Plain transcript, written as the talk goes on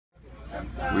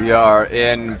We are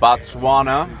in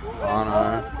Botswana on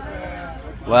our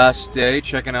last day,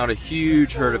 checking out a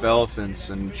huge herd of elephants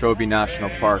in Chobe National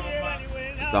Park.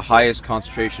 It's the highest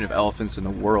concentration of elephants in the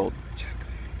world.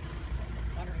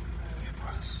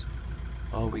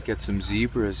 Oh, we get some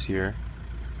zebras here.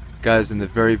 Guys, in the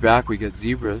very back we get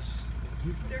zebras.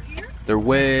 They're here? They're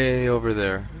way over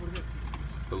there.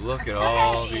 But look at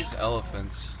all these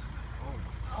elephants.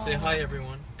 Say hi,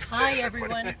 everyone. Hi,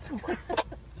 everyone.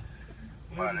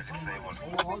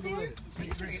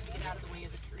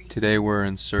 Today we're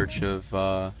in search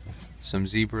of some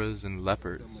zebras and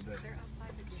leopards.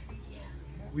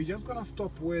 We're just gonna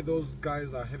stop where those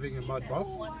guys are having a mud bath.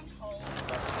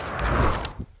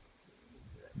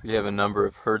 We have a number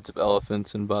of herds of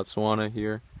elephants in Botswana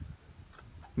here,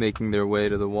 making their way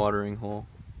to the watering hole.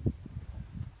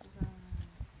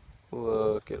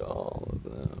 Look at all of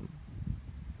them.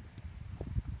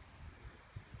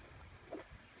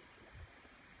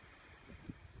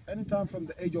 Anytime from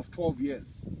the age of 12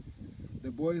 years,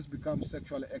 the boys become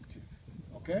sexually active,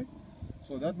 okay?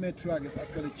 So that matriarch is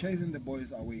actually chasing the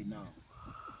boys away now.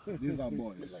 These are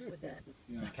boys.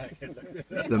 Yeah.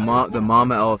 The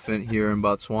mama elephant here in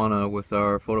Botswana with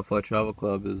our Photofly Travel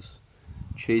Club is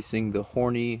chasing the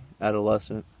horny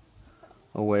adolescent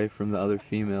away from the other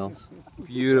females.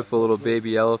 Beautiful little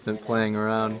baby elephant playing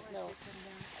around.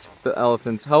 The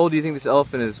elephants. How old do you think this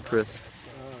elephant is, Chris?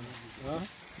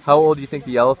 How old do you think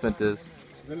the elephant is?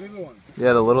 The little one?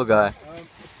 Yeah, the little guy.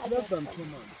 Less than 2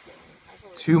 months.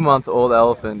 2-month-old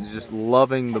elephant is just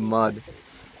loving the mud.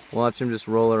 Watch him just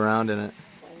roll around in it.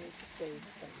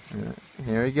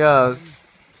 Here he goes.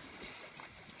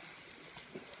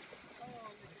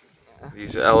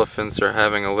 These elephants are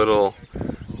having a little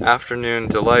afternoon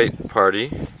delight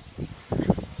party,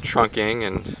 trunking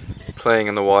and playing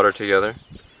in the water together.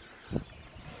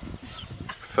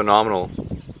 Phenomenal.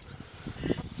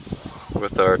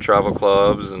 With our travel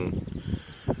clubs and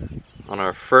on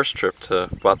our first trip to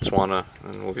Botswana,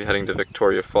 and we'll be heading to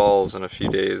Victoria Falls in a few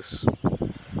days.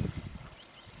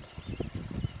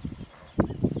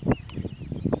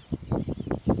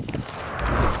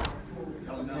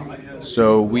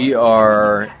 So we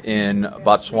are in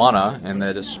Botswana in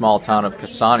the small town of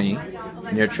Kasane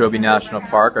near Chobe National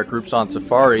Park. Our group's on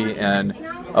safari and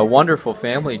a wonderful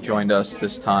family joined us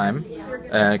this time.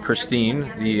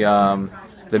 Christine,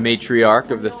 the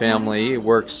matriarch of the family,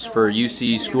 works for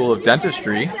UC School of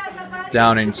Dentistry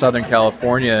down in Southern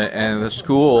California, and the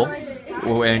school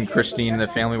and Christine and the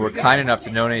family were kind enough to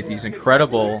donate these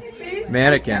incredible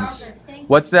mannequins.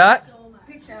 What's that?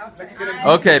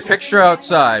 Okay, picture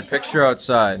outside, picture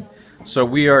outside. So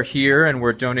we are here and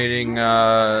we're donating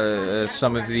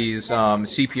some of these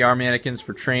CPR mannequins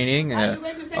for training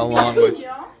along with...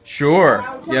 Sure,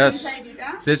 yes.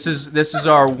 This is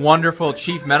our wonderful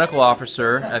chief medical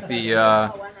officer at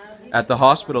the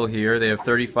hospital here. They have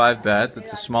 35 beds.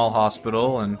 It's a small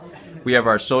hospital, and we have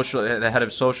our the head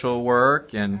of social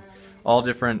work and all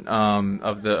different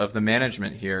of the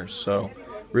management here. So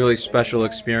really special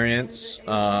experience,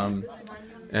 and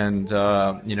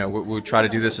you know, we try to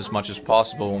do this as much as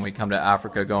possible when we come to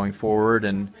Africa going forward,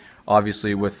 and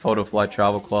obviously with Photofly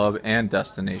Travel Club and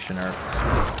Destination Earth.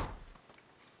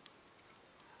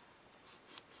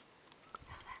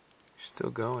 Still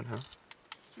going, huh?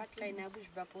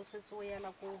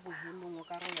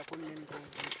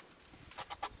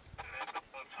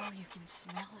 Oh, you can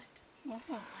smell it. Oh,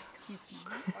 can you smell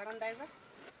it?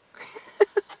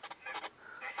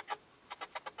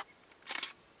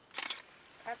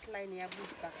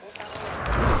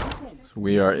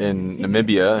 We are in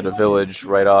Namibia at a village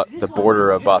right at the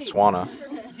border of Botswana.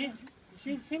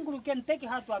 She's single, you can take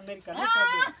her to America, no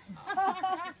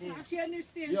problem. She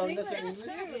understands English?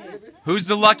 Who's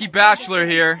the lucky bachelor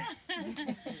here?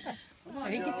 I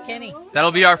think it's Kenny.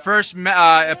 That'll be our first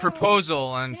proposal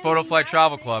on Photofly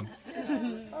Travel Club.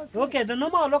 Okay, the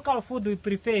normal local food we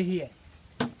prepare here,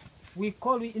 we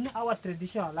call it in our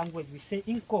traditional language, we say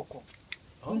inkoko.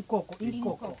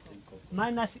 Inkoko.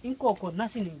 Minus inkoko,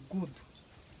 nothing good.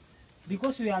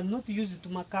 Because we are not used to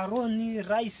macaroni,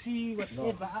 rice,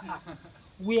 whatever.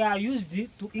 We are used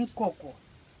to inkoko,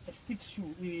 a steep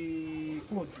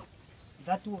food.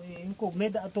 That inkoko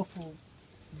made out of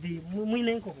the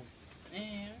muine inkoko.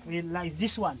 We like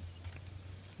this one.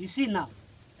 You see now?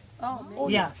 Oh,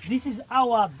 yeah, this is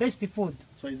our best food.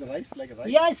 So is it rice, like rice?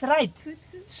 Yeah, it's right.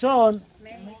 So,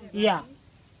 yeah.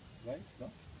 Rice,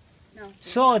 no? No.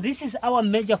 So this is our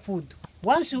major food.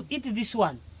 Once you eat this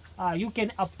one, you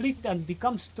can uplift and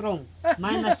become strong.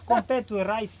 Minus compared to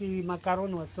rice,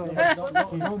 macaroni, or so.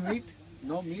 No meat.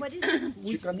 No meat.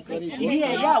 Chicken curry.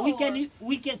 Yeah,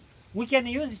 we can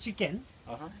use chicken.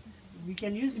 We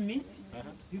can use meat.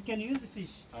 You can use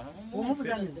fish.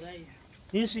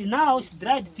 You see, now it's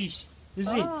dried fish. You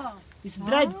see, it's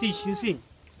dried fish. You see.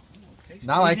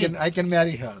 Now I can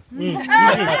marry her. You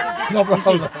see, No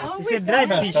problem. it's a dried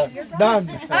fish. Done.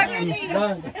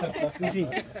 Done. You see.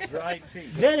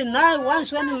 Very nice.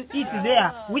 Once when you eat there,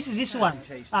 which is this one?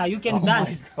 You can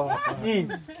dance.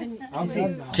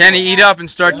 Can he eat up and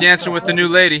start dancing with the new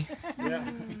lady?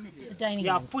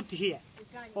 Yeah, put here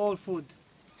all food.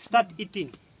 Start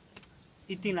eating.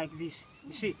 Eating like this.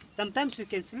 You see, sometimes you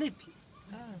can sleep.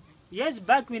 Years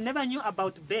back, we never knew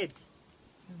about bed.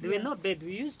 There were no bed.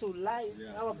 We used to lie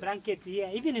our blanket here.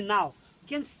 Even now,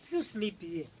 you can still sleep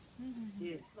here.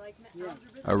 Yes.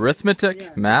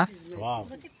 Arithmetic? Math? Wow.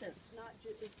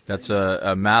 That's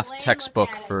a math textbook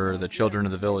for the children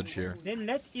of the village here. Then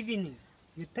late evening,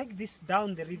 you take this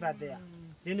down the river there.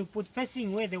 Then you put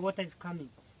facing where the water is coming.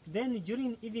 Then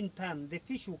during evening time, the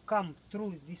fish will come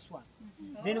through this one.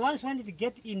 Then once when it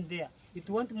get in there, it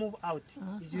won't move out.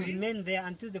 It will remain there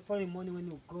until the following morning when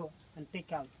you go and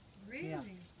take out. Really? Yeah.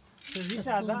 So this is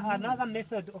another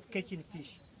method of catching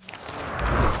fish.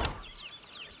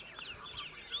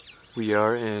 We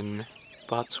are in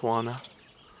Botswana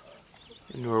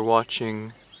and we're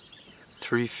watching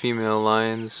 3 female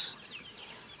lions.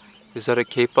 Is that a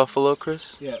Cape buffalo, Chris?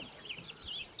 Yeah.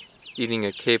 Eating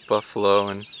a Cape buffalo,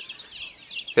 and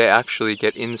they actually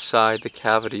get inside the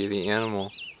cavity of the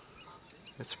animal.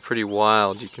 It's pretty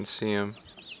wild. You can see them.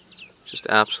 Just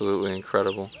absolutely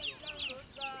incredible.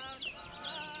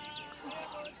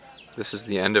 This is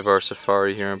the end of our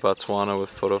safari here in Botswana with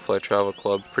Photofly Travel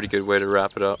Club. Pretty good way to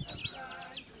wrap it up.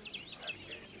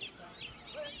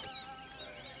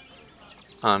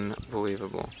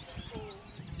 Unbelievable.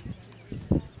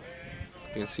 You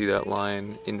can see that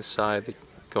lion inside,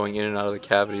 going in and out of the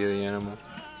cavity of the animal.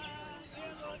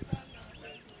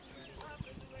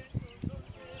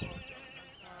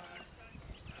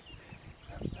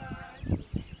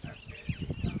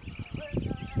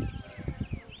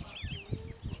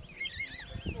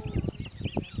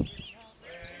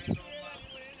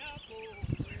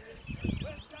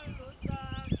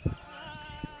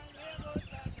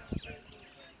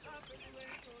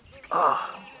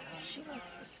 Oh, she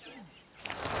likes the skin.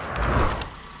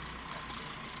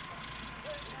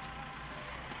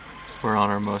 We're on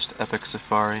our most epic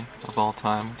safari of all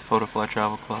time with Photofly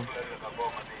Travel Club.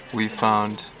 We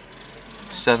found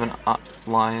 7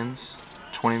 lions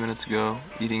 20 minutes ago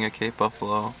eating a Cape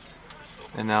buffalo,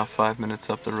 and now 5 minutes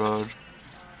up the road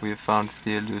we have found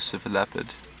the elusive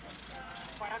leopard.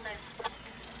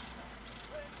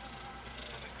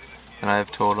 And I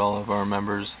have told all of our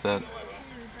members that,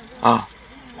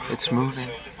 it's moving,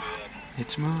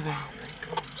 it's moving.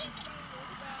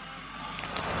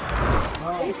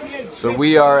 So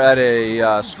we are at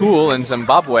a school in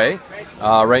Zimbabwe,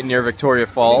 right near Victoria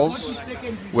Falls,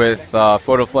 with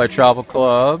Photofly Travel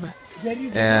Club,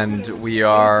 and we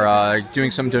are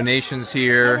doing some donations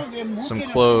here, some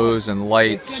clothes and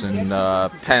lights and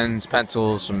pens,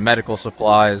 pencils, some medical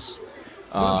supplies.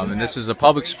 And this is a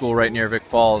public school right near Vic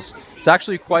Falls. It's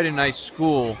actually quite a nice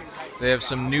school. They have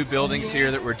some new buildings here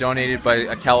that were donated by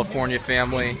a California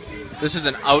family. This is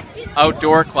an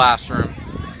outdoor classroom.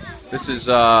 This is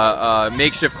a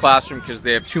makeshift classroom because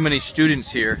they have too many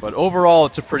students here. But overall,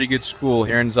 it's a pretty good school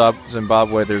here in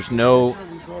Zimbabwe. There's no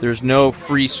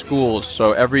free schools,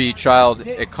 so every child,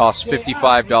 it costs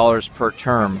 $55 per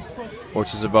term,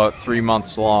 which is about 3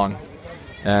 months long.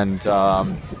 And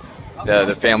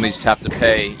the families have to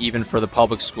pay, even for the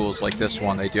public schools like this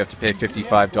one, they do have to pay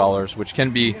 $55, which can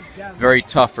be very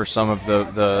tough for some of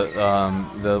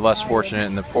the less fortunate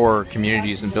and the poorer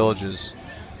communities and villages.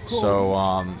 So,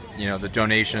 you know, the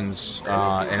donations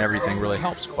and everything really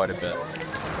helps quite a bit.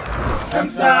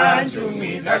 Can't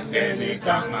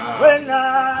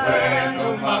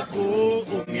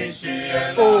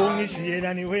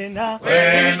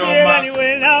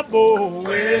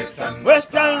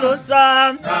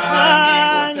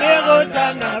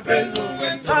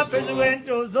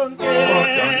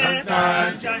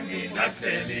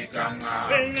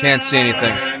see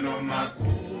anything,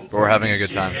 but we're having a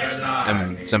good time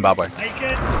in Zimbabwe.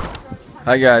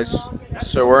 Hi guys,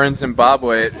 so we're in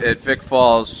Zimbabwe at Vic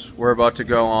Falls. We're about to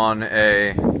go on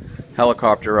a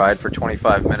helicopter ride for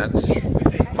 25 minutes.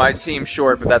 Might seem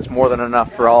short, but that's more than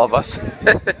enough for all of us.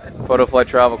 Photofly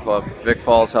Travel Club, Vic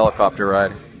Falls helicopter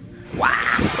ride. Wow.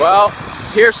 Well,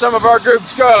 here some of our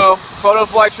groups go.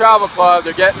 Photofly Travel Club,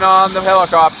 they're getting on the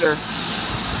helicopter,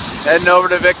 heading over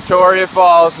to Victoria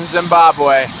Falls in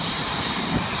Zimbabwe.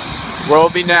 Where we'll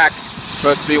be next.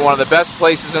 Supposed to be one of the best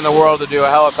places in the world to do a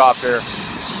helicopter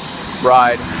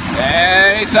ride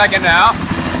any second now.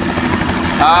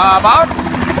 How about?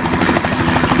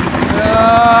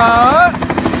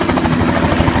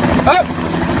 Up,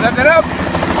 lift it up.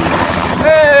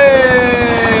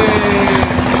 Hey!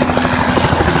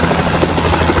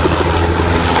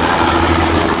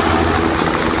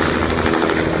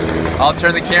 I'll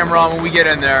turn the camera on when we get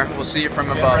in there. We'll see it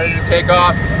from above. Ready to take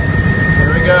off.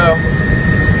 Here we go.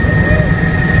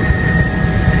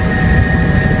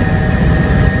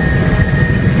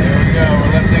 There we go.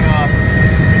 We're lifting off.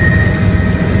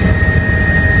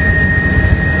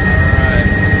 Alright.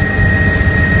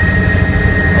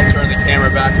 I'll turn the camera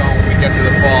back on when we get to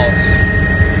the falls.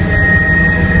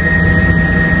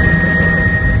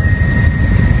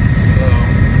 So,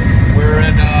 we're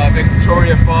in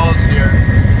Victoria Falls here.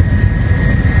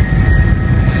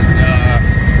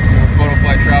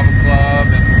 Travel Club,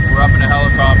 and we're up in a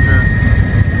helicopter.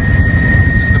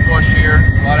 This is the bush here.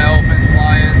 A lot of elephants,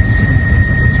 lions,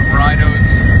 some rhinos.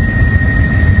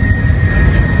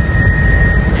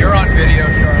 You're on video,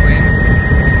 Charlene.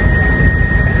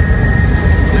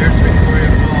 There's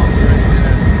Victoria Falls right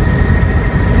there.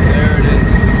 There it is.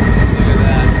 Look at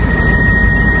that.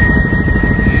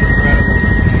 Incredible.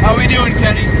 How we doing,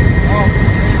 Kenny? Oh.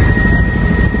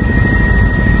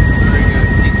 Very good.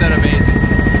 He said amazing.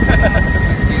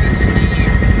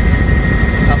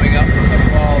 Coming up from the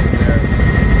falls there.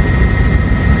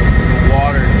 The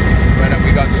water right up.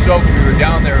 We got soaked. We were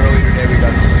down there earlier today. We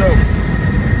got soaked.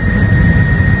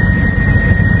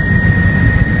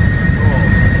 Cool.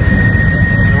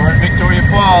 So we're in Victoria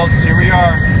Falls. Here we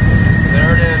are.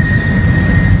 There it is.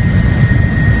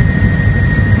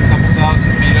 A couple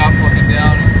thousand feet up, looking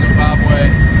down at Zimbabwe.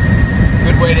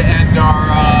 Good way to end our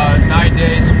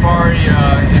 9-day safari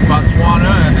in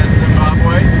Botswana and then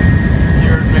Zimbabwe.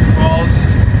 Here at Vic Falls.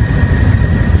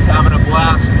 Having a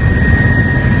blast.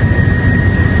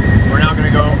 We're now going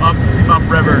to go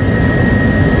upriver.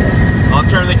 I'll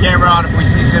turn the camera on if we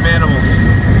see some animals.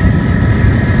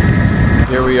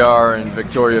 Here we are in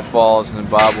Victoria Falls,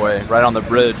 Zimbabwe, right on the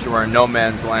bridge. We're in no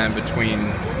man's land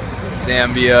between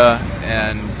Zambia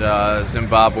and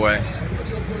Zimbabwe.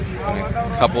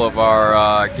 A couple of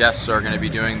our guests are going to be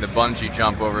doing the bungee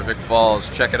jump over Vic Falls.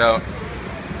 Check it out.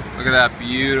 Look at that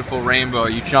beautiful rainbow.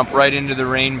 You jump right into the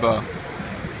rainbow.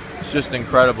 It's just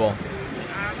incredible.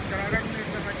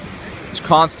 It's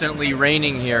constantly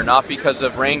raining here, not because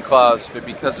of rain clouds, but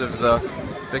because of the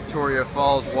Victoria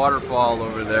Falls waterfall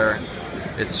over there.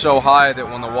 It's so high that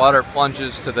when the water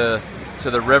plunges to the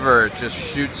river, it just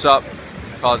shoots up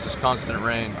and causes constant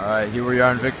rain. All right, here we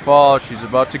are in Vic Falls. She's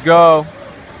about to go.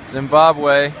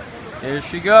 Zimbabwe. Here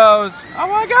she goes. Oh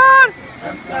my God!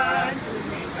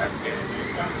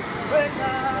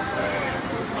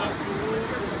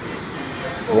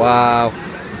 Wow.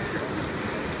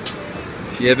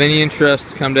 If you have any interest,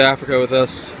 come to Africa with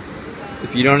us.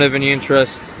 If you don't have any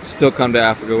interest, still come to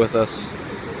Africa with us.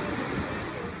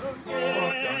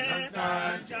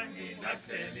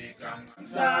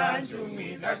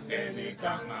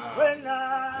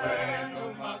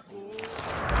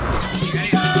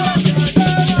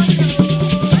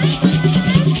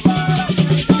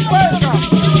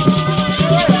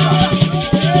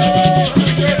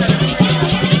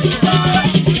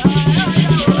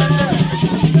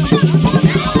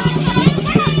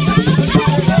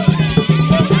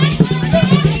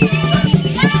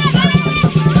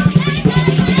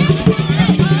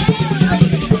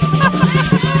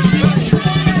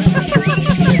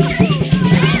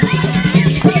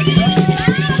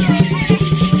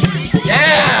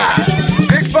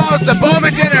 The Boma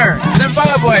Dinner,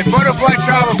 Zimbabwe, Butterfly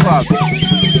Travel Club.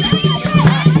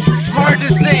 Hard to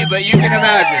see, but you can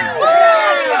imagine.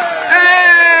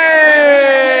 Hey!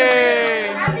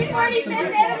 Happy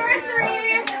 45th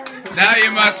anniversary! Now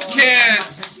you must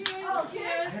kiss.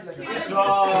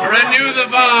 Renew the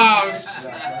vows.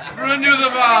 Renew the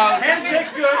vows.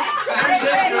 Handshake's good.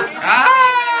 Handshake's good. Ah!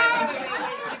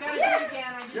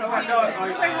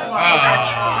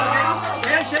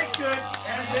 Handshake's good.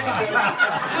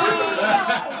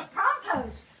 Prom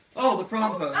pose. Oh, the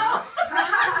prom pose. Ah!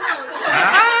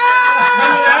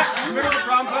 Remember that? Remember the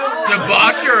prom pose?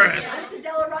 Debaucherous. That's the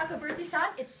Della Rocco birthday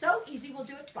song. It's so easy, we'll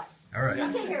do it twice. All right.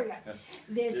 Okay, here we go.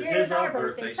 This This is our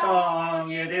birthday song.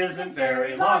 song. It isn't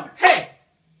very long. Hey!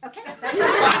 Okay, that's it.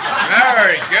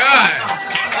 Very good.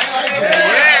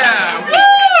 Yeah.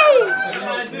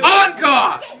 Woo!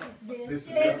 Encore. This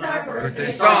is our birthday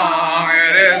The song. song,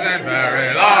 it isn't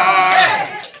very long.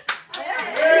 Hey.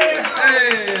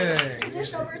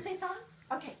 Traditional birthday song?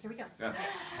 Okay, here we go.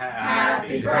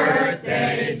 Happy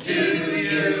birthday to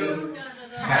you.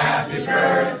 Happy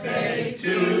birthday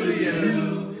to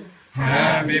you.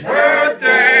 Happy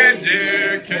birthday,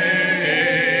 dear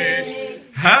Kate.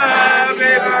 Happy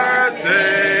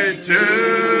birthday to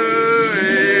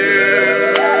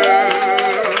you.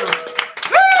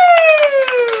 Woo!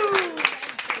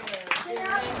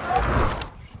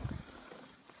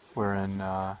 We're in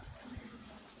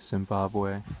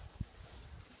Zimbabwe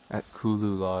at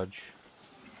Kulu Lodge.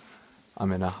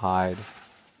 I'm in a hide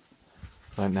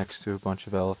right next to a bunch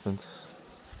of elephants.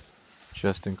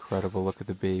 Just incredible. Look at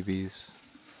the babies.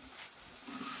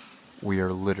 We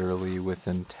are literally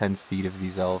within 10 feet of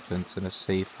these elephants in a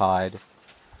safe hide.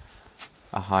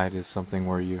 A hide is something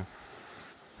where you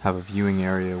have a viewing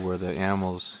area where the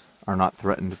animals are not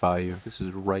threatened by you. This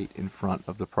is right in front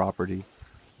of the property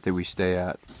that we stay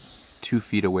at, 2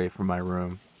 feet away from my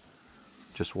room.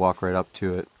 Just walk right up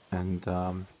to it, and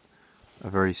a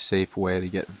very safe way to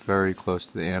get very close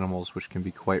to the animals, which can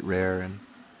be quite rare, and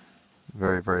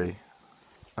very, very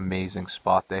amazing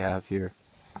spot they have here.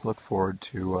 Look forward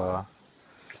to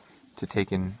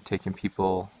taking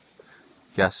people,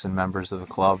 guests and members of the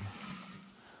club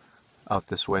out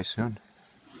this way soon.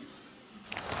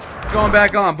 Going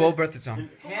back on, Bull, birthday song.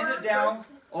 Handed down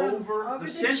over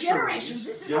the centuries. Generations.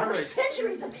 This is over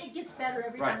centuries. It gets better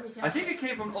every time we tell I think it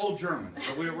came from Old German,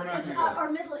 but we're not it's going to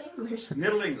our Middle English.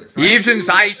 Middle English. Right? Eves and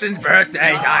Syson's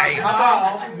birthday day.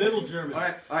 Middle German. All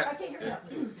right. Okay, here we go.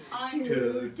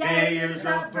 Today is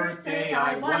a birthday,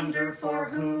 I wonder for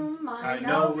whom. I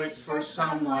know it's for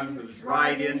someone who's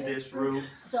right in this room.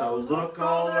 So look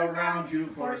all around you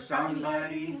for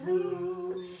somebody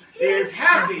who is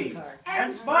happy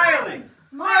and smiling.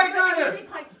 My goodness,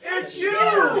 it's you!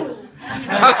 From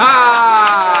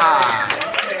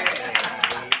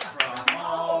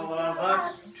all of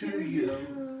us to you.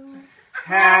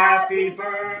 Happy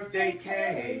birthday,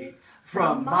 Kate.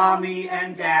 From Mommy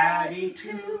and Daddy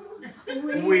too.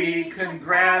 We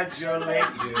congratulate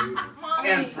you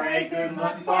and pray good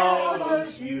luck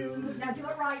follows you. Now do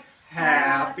it right.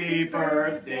 Happy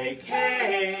birthday,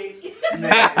 Kate.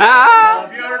 May all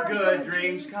of your good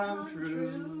dreams come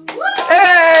true.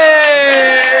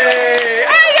 Hey!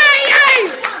 Hey, hey, hey!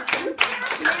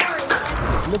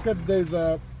 Look at there's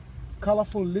a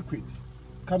colorful liquid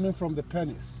coming from the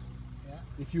penis.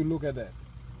 If you look at that,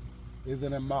 it's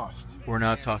in a mast. We're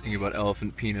now talking about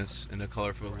elephant penis and a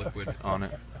colorful liquid on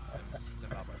it.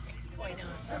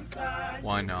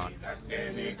 Why not?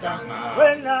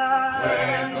 Why not?